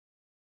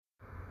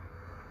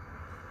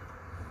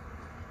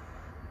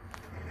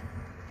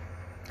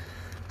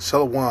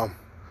Shalom.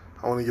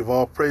 I want to give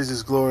all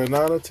praises, glory, and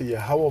honor to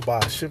Yahweh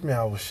by Hashem,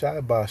 Yahweh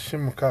Shai, by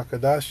Hashem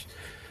Kakadash.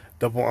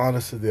 Double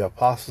honors to the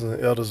apostles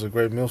and elders of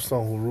Great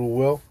Millstone who rule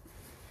well.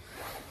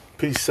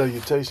 Peace,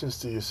 salutations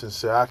to your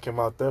sincere Akim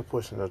out there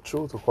pushing the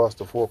truth across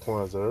the four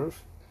corners of the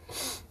earth.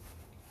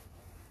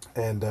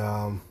 And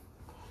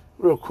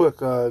real quick,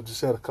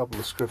 just had a couple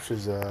of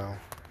scriptures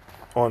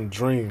on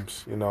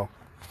dreams, because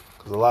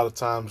a lot of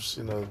times,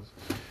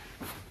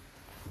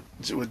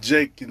 with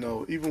Jake,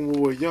 even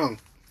when we're young,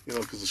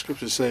 because the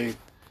scriptures say,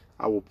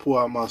 I will pour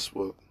out my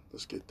spirit.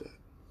 Let's get that.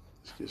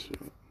 Let's get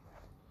it. It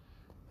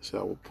said,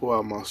 I will pour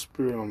out my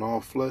spirit on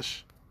all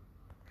flesh.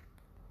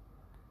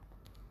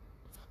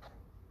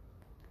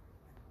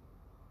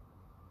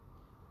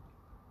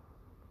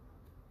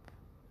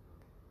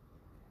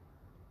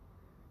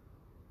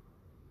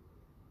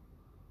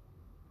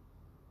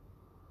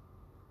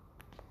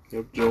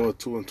 Yep, Joel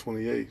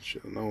 2:28.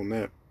 Should have known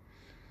that.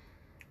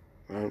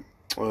 All right.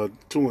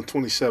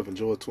 2:27.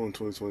 Joel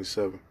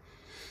 2:27.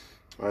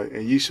 Right,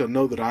 and ye shall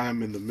know that I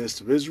am in the midst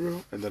of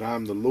Israel, and that I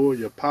am the Lord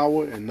your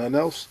power, and none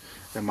else,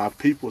 and my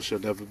people shall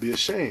never be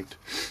ashamed.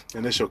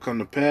 And it shall come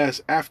to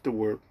pass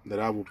afterward that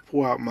I will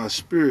pour out my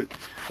spirit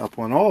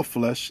upon all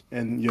flesh,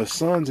 and your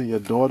sons and your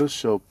daughters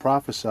shall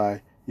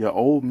prophesy, your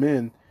old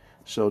men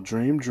shall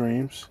dream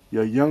dreams,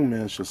 your young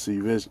men shall see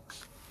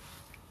visions.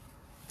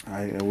 All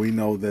right, and we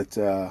know that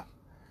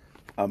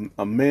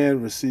a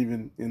man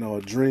receiving,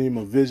 a dream,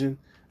 a vision,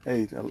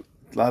 hey,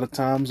 a lot of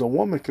times a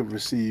woman could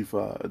receive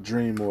a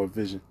dream or a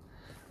vision.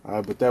 All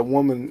right, but that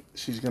woman,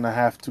 she's going to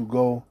have to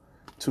go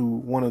to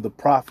one of the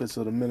prophets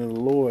or the men of the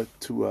Lord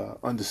to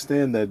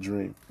understand that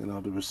dream,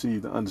 to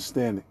receive the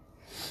understanding.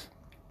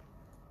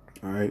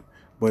 All right,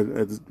 but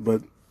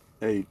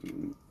hey,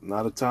 a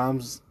lot of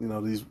times,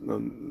 these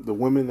the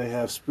women, they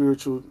have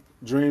spiritual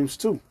dreams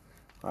too.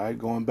 All right,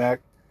 going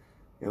back,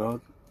 to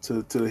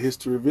the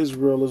history of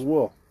Israel as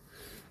well.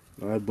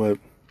 All right, but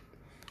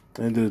at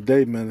the end of the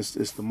day, man,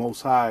 it's the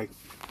Most High.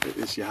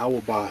 It's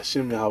Yahweh by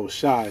Hashem, Yahweh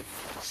Shai,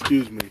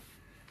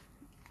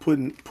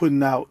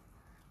 putting out,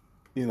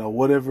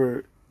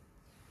 whatever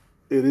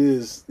it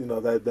is,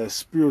 that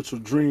spiritual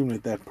dream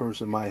that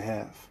person might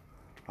have,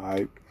 all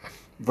right?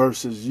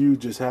 Versus you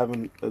just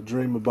having a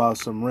dream about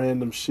some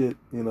random shit,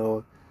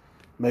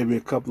 maybe a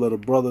couple of the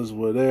brothers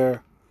were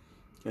there,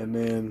 and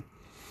then,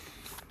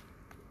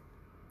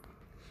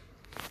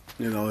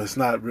 it's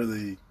not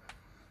really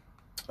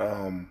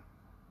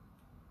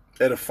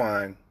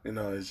edifying,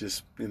 it's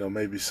just,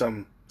 maybe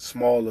some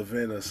small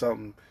event or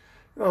something, you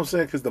know what I'm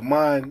saying? Because the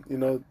mind,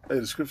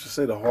 the scriptures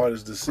say the heart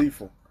is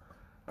deceitful,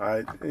 all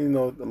right? And,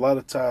 a lot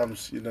of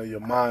times, your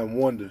mind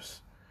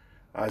wanders,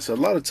 all right? So a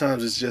lot of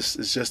times it's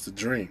just a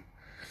dream.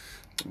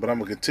 But I'm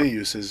going to continue.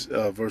 It says,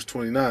 verse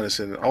 29, it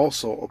says, and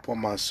also upon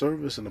my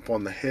service and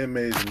upon the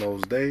handmaids in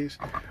those days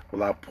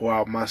will I pour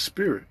out my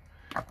spirit.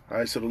 All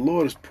right, so the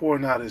Lord is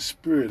pouring out his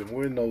spirit, and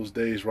we're in those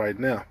days right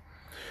now.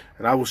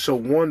 And I will show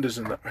wonders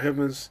in the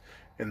heavens,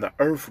 in the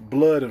earth,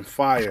 blood and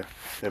fire,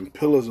 and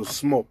pillars of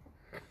smoke.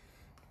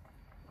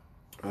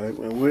 All right,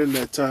 and we're in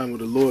that time where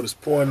the Lord is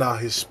pouring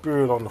out his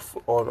spirit on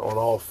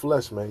all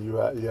flesh, man. You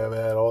have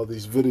had all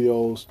these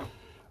videos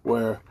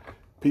where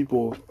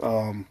people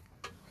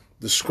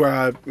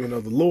describe,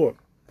 the Lord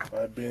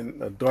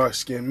being a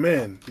dark-skinned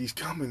man. He's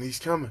coming, he's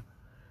coming.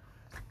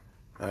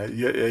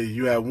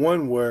 You had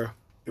one where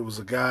it was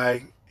a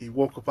guy, he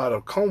woke up out of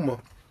a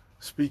coma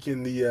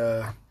speaking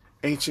the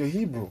ancient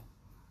Hebrew.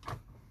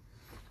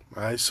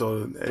 Right,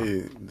 so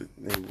hey,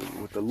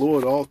 with the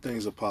Lord, all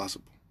things are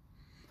possible.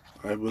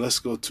 All right, but let's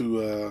go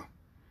to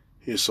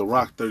here,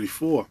 Sirach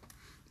 34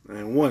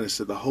 and 1. It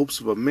said, the hopes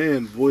of a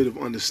man void of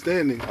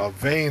understanding are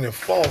vain and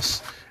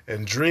false,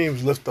 and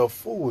dreams lift up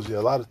fools. Yeah,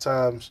 a lot of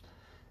times,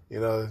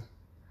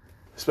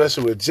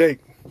 especially with Jake,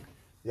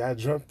 I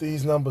dreamt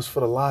these numbers for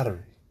the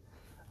lottery.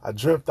 I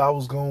dreamt I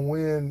was gonna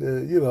win.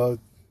 You know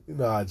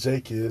how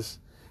Jake is.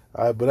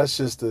 All right, but that's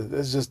just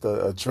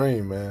a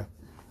dream, man.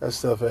 That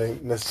stuff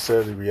ain't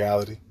necessarily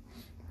reality.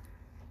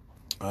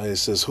 It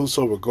says,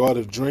 whoso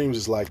regardeth dreams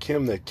is like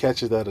him that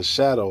catcheth at a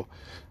shadow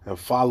and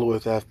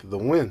followeth after the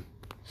wind.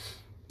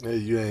 Hey,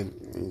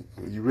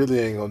 you really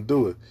ain't gonna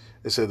do it.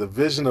 It said, the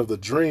vision of the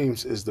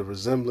dreams is the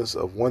resemblance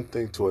of one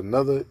thing to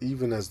another,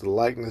 even as the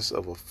likeness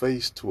of a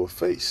face to a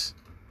face.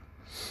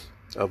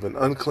 Of an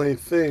unclean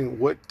thing,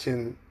 what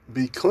can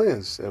be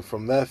cleansed? And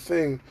from that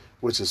thing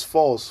which is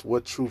false,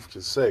 what truth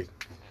can say?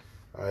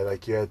 All right,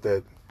 like you had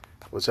that,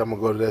 which I'm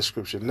going to go to that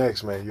scripture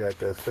next, man. You had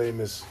that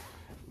famous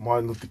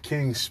Martin Luther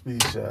King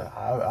speech,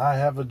 I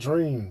have a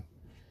dream,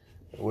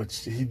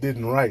 which he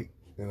didn't write,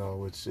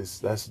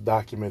 that's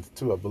documented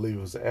too. I believe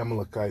it was the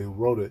Amalekite who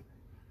wrote it.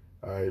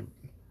 All right,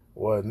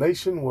 well, a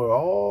nation where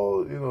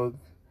all,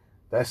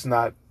 that's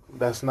not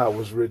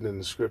what's written in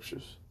the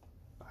scriptures.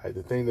 All right,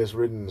 the thing that's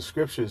written in the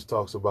scriptures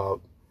talks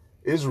about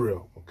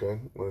Israel, okay?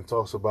 When it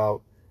talks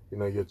about,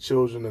 your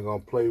children are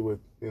going to play with,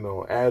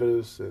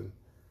 adders, and,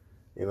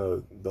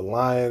 the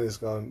lion is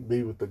going to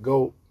be with the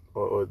goat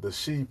or the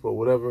sheep or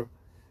whatever.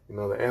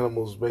 The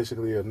animals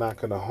basically are not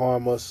going to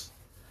harm us,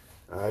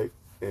 all right?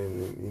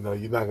 and you know,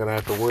 you're not gonna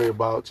have to worry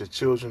about your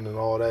children and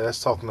all that.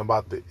 That's talking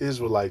about the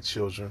Israelite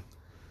children,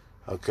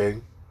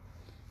 okay?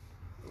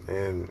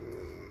 And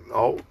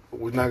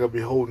we're not gonna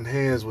be holding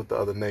hands with the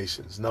other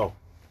nations, no.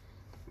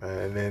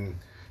 And then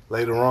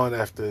later on,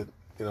 after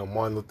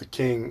Martin Luther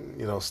King,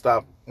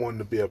 stopped wanting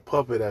to be a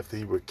puppet after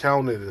he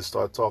recounted and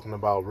started talking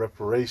about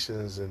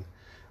reparations and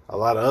a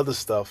lot of other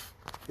stuff.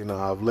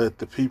 I've led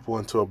the people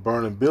into a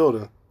burning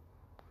building.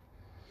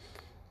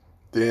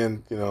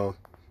 Then,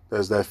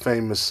 there's that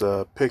famous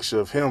picture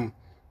of him,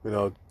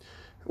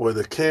 where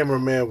the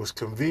cameraman was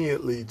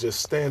conveniently just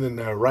standing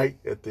there right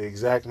at the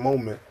exact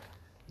moment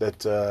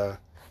that,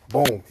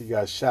 boom, he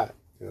got shot.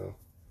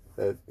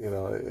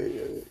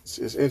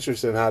 It's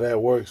interesting how that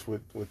works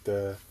with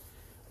a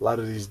lot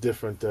of these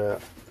different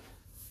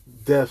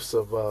deaths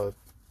of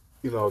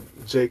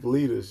Jake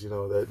leaders.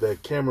 That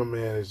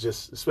cameraman is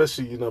just,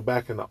 especially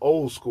back in the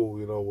old school,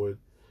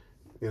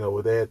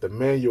 where they had the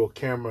manual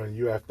camera and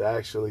you have to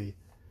actually,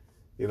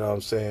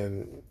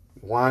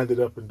 wind it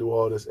up and do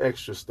all this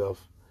extra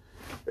stuff.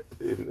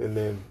 And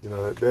then,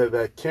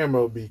 that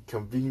camera will be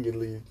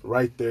conveniently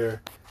right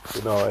there,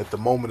 at the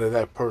moment of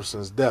that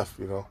person's death,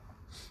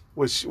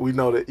 which we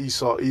know that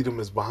Esau Edom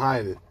is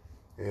behind it.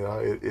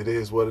 It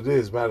is what it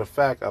is. Matter of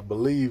fact, I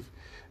believe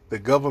the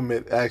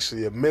government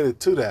actually admitted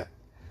to that.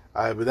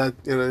 All right, but that,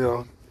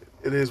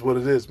 it is what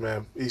it is,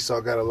 man.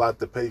 Esau got a lot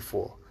to pay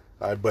for.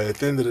 All right, but at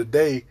the end of the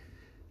day,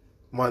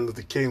 Martin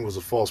Luther King was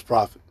a false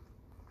prophet.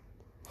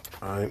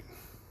 All right.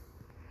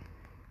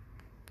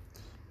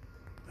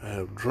 I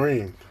have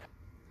dreamed.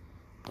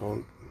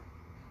 So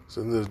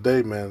in this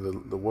day,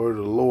 man, the word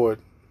of the Lord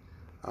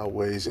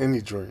outweighs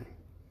any dream.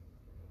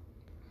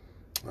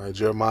 All right,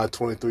 Jeremiah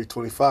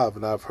 23:25,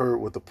 and I've heard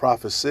what the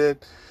prophet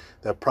said,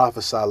 that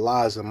prophesy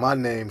lies in my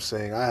name,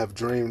 saying, I have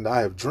dreamed,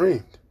 I have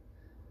dreamed.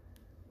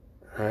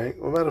 All right.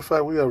 Well, matter of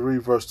fact, we gotta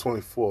read verse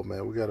 24,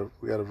 man. We gotta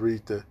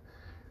read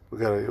we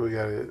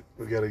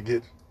gotta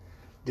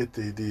get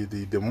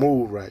the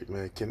mood right,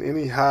 man. Can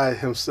any hide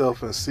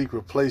himself in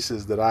secret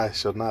places that I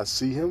shall not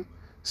see him,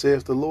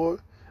 saith the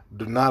Lord?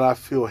 Do not I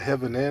feel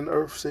heaven and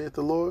earth, saith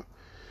the Lord?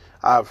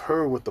 I have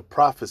heard what the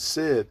prophet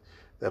said,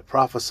 that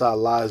prophesy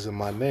lies in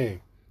my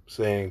name,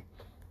 saying,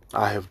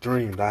 I have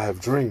dreamed, I have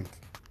dreamed.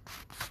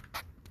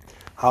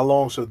 How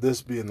long shall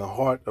this be in the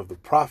heart of the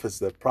prophets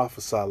that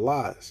prophesy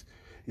lies?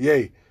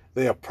 Yea,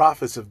 they are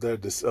prophets of the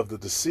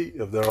deceit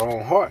of their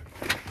own heart.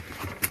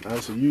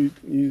 Right, so you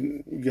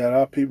got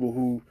our people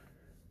who,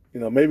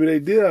 maybe they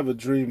did have a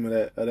dream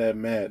of that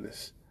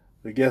madness,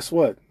 but guess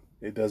what?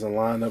 It doesn't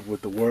line up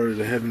with the word of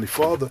the Heavenly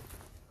Father.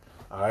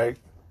 All right,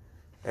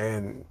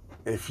 and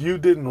if you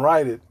didn't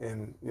write it,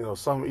 and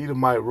some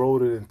Edomite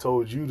wrote it and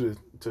told you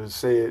to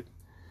say it,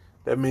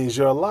 that means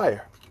you're a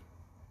liar.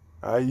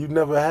 All right, you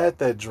never had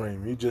that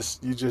dream. You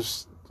just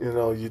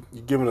you're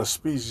giving a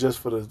speech just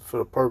for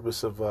the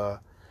purpose of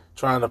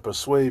trying to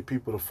persuade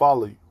people to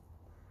follow you.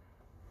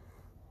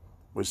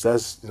 Which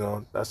that's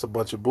a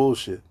bunch of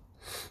bullshit.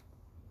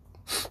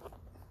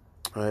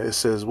 All right, it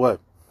says what?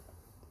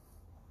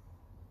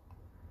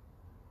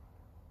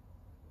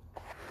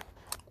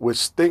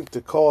 Which think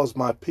to cause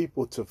my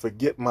people to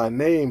forget my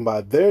name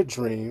by their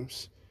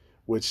dreams,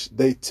 which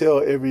they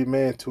tell every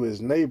man to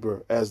his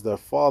neighbor, as their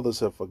fathers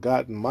have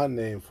forgotten my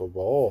name for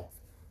Baal.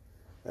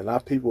 And our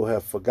people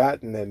have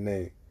forgotten that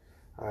name.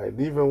 All right,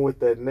 even with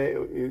that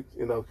name,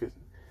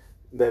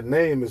 that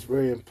name is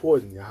very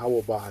important.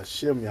 Yahweh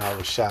Bahashem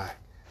Yahweh Shai,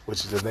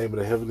 which is the name of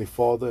the Heavenly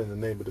Father and the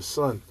name of the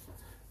Son.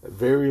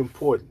 Very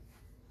important.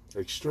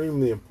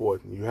 Extremely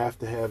important. You have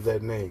to have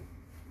that name.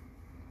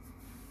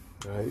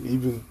 Right?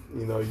 Even,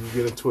 you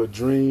get into a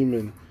dream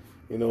and,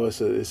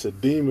 it's a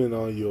demon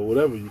on you or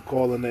whatever. You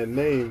call in that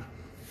name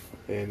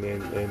and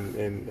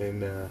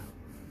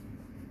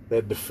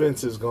that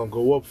defense is going to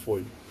go up for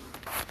you.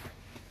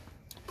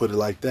 Put it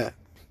like that.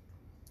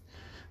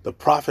 The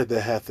prophet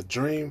that hath a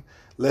dream,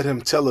 let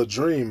him tell a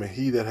dream, and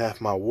he that hath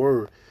my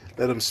word,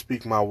 let him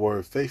speak my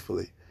word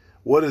faithfully.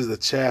 What is the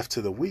chaff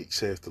to the weak,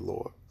 saith the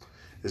Lord?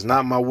 Is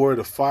not my word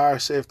a fire,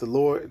 saith the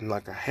Lord, and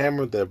like a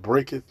hammer that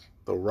breaketh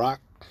the rock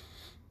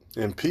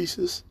in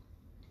pieces?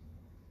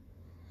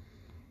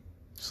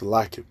 It's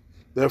like it.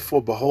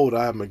 Therefore, behold,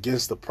 I am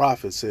against the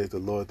prophet, saith the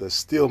Lord, that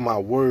steal my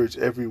words,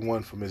 every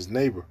one from his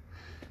neighbor.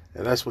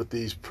 And that's what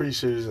these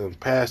preachers and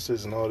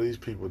pastors and all these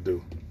people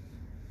do.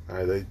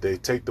 All right, they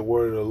take the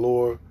word of the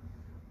Lord,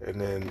 and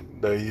then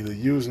they're either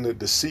using it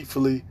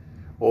deceitfully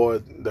or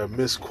they're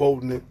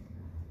misquoting it.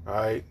 All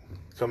right,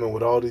 coming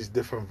with all these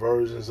different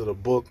versions of the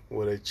book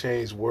where they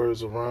change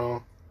words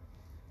around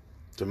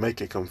to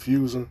make it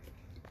confusing.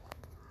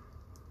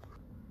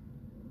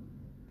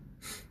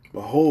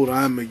 Behold,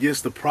 I am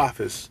against the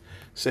prophets,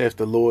 saith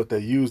the Lord,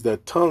 that use their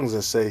tongues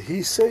and say,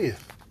 he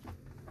saith.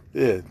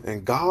 Yeah,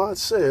 and God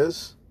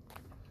says,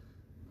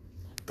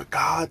 but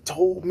God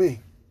told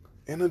me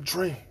in a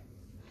dream.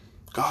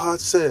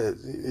 God said,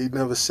 he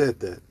never said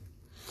that.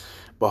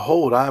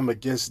 Behold, I am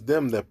against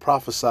them that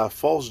prophesy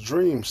false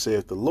dreams,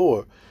 saith the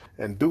Lord,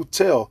 and do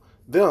tell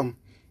them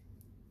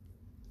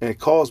and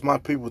caused my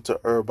people to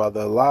err by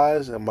their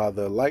lies and by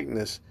their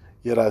likeness.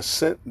 Yet I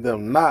sent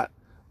them not,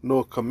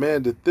 nor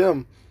commanded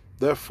them.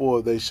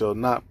 Therefore they shall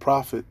not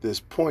profit this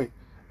point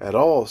at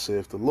all,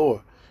 saith the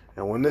Lord.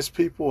 And when this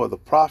people or the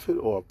prophet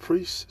or a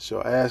priest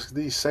shall ask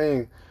thee,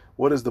 saying,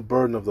 What is the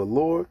burden of the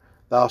Lord?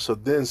 Thou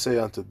shalt then say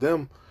unto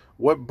them,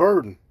 What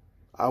burden?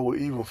 I will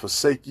even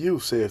forsake you,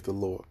 saith the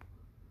Lord.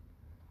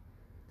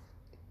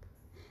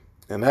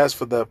 And as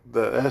for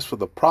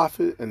the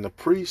prophet and the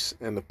priest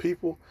and the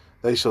people,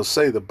 they shall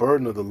say, The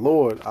burden of the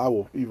Lord, I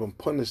will even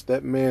punish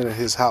that man and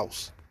his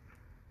house.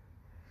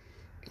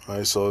 All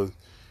right, so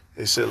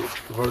it said,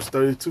 verse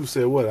 32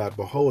 said, What?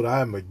 Behold,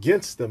 I am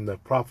against them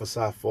that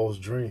prophesy false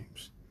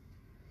dreams.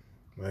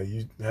 Right,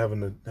 you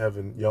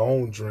having your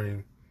own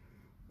dream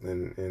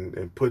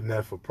and putting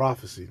that for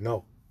prophecy.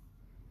 No.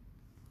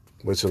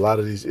 Which a lot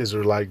of these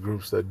Israelite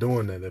groups that are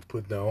doing that, they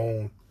put their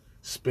own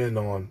spin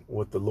on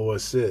what the Lord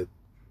said.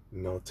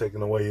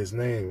 Taking away his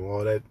name,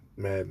 all that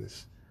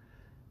madness.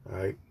 All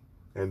right.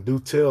 And do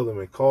tell them,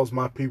 and cause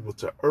my people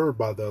to err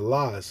by their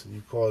lies. So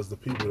you cause the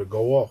people to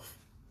go off.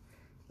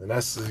 And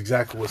that's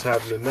exactly what's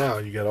happening now.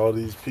 You got all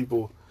these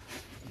people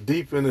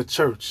deep in the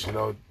church,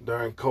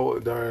 during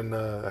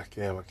I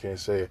can't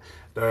say it,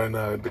 during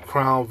the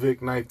Crown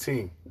Vic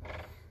 19.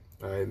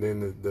 All right, and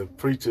then the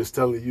preacher's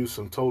telling you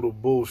some total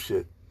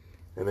bullshit.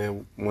 And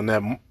then when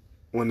that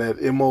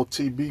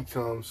MOTB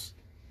comes,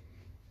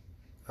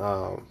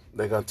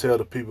 they're going to tell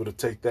the people to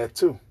take that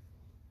too.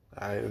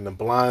 All right, and the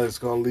blind is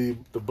going to leave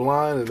the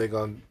blind, and they're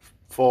going to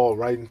fall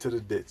right into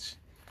the ditch.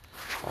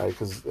 All right,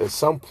 because at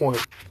some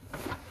point,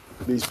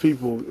 these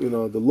people,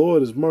 the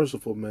Lord is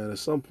merciful, man. At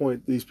some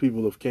point, these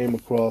people have came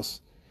across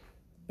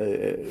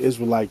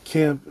Israelite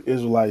camp,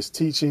 Israelites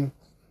teaching,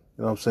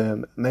 what I'm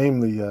saying,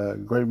 namely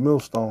Great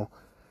Millstone.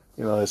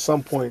 At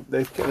some point,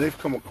 they've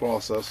come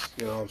across us,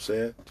 what I'm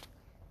saying.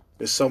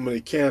 There's so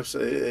many camps,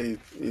 in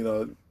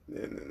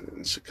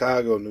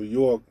Chicago, New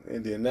York,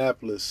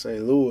 Indianapolis,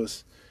 St.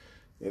 Louis,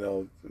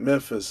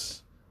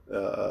 Memphis,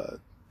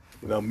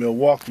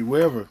 Milwaukee,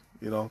 wherever,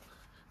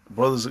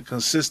 Brothers are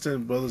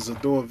consistent. Brothers are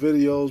doing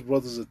videos.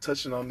 Brothers are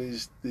touching on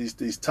these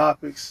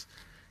topics,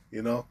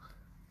 and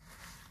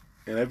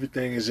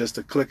everything is just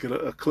a click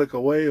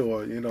away,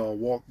 or a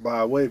walk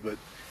by away. But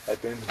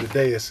at the end of the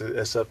day,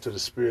 it's up to the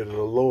Spirit of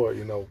the Lord.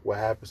 What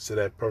happens to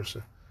that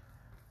person.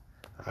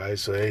 All right.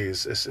 So hey,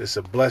 it's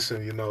a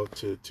blessing, to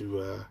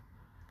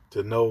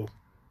know,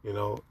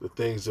 the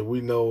things that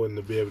we know, and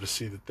to be able to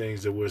see the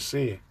things that we're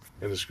seeing.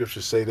 And the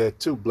scriptures say that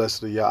too.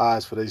 Blessed are your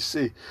eyes, for they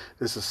see.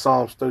 This is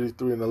Psalms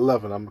 33 and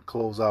 11. I'm going to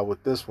close out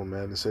with this one,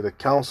 man. It say, The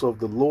counsel of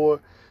the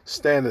Lord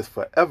standeth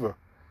forever,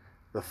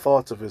 the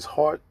thoughts of his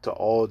heart to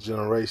all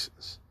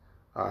generations.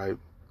 All right.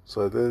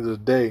 So at the end of the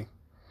day,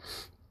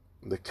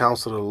 the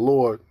counsel of the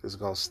Lord is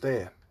going to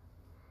stand.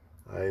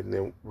 All right. And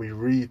then we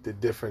read the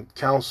different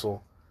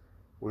counsel.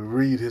 We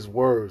read his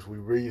words. We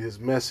read his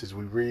message.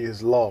 We read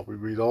his law. We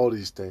read all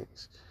these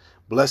things.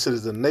 Blessed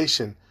is the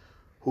nation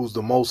whose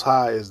the Most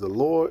High is the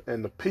Lord,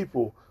 and the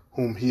people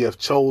whom he hath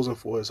chosen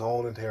for his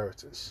own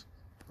inheritance,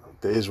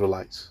 the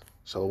Israelites.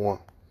 Shalom.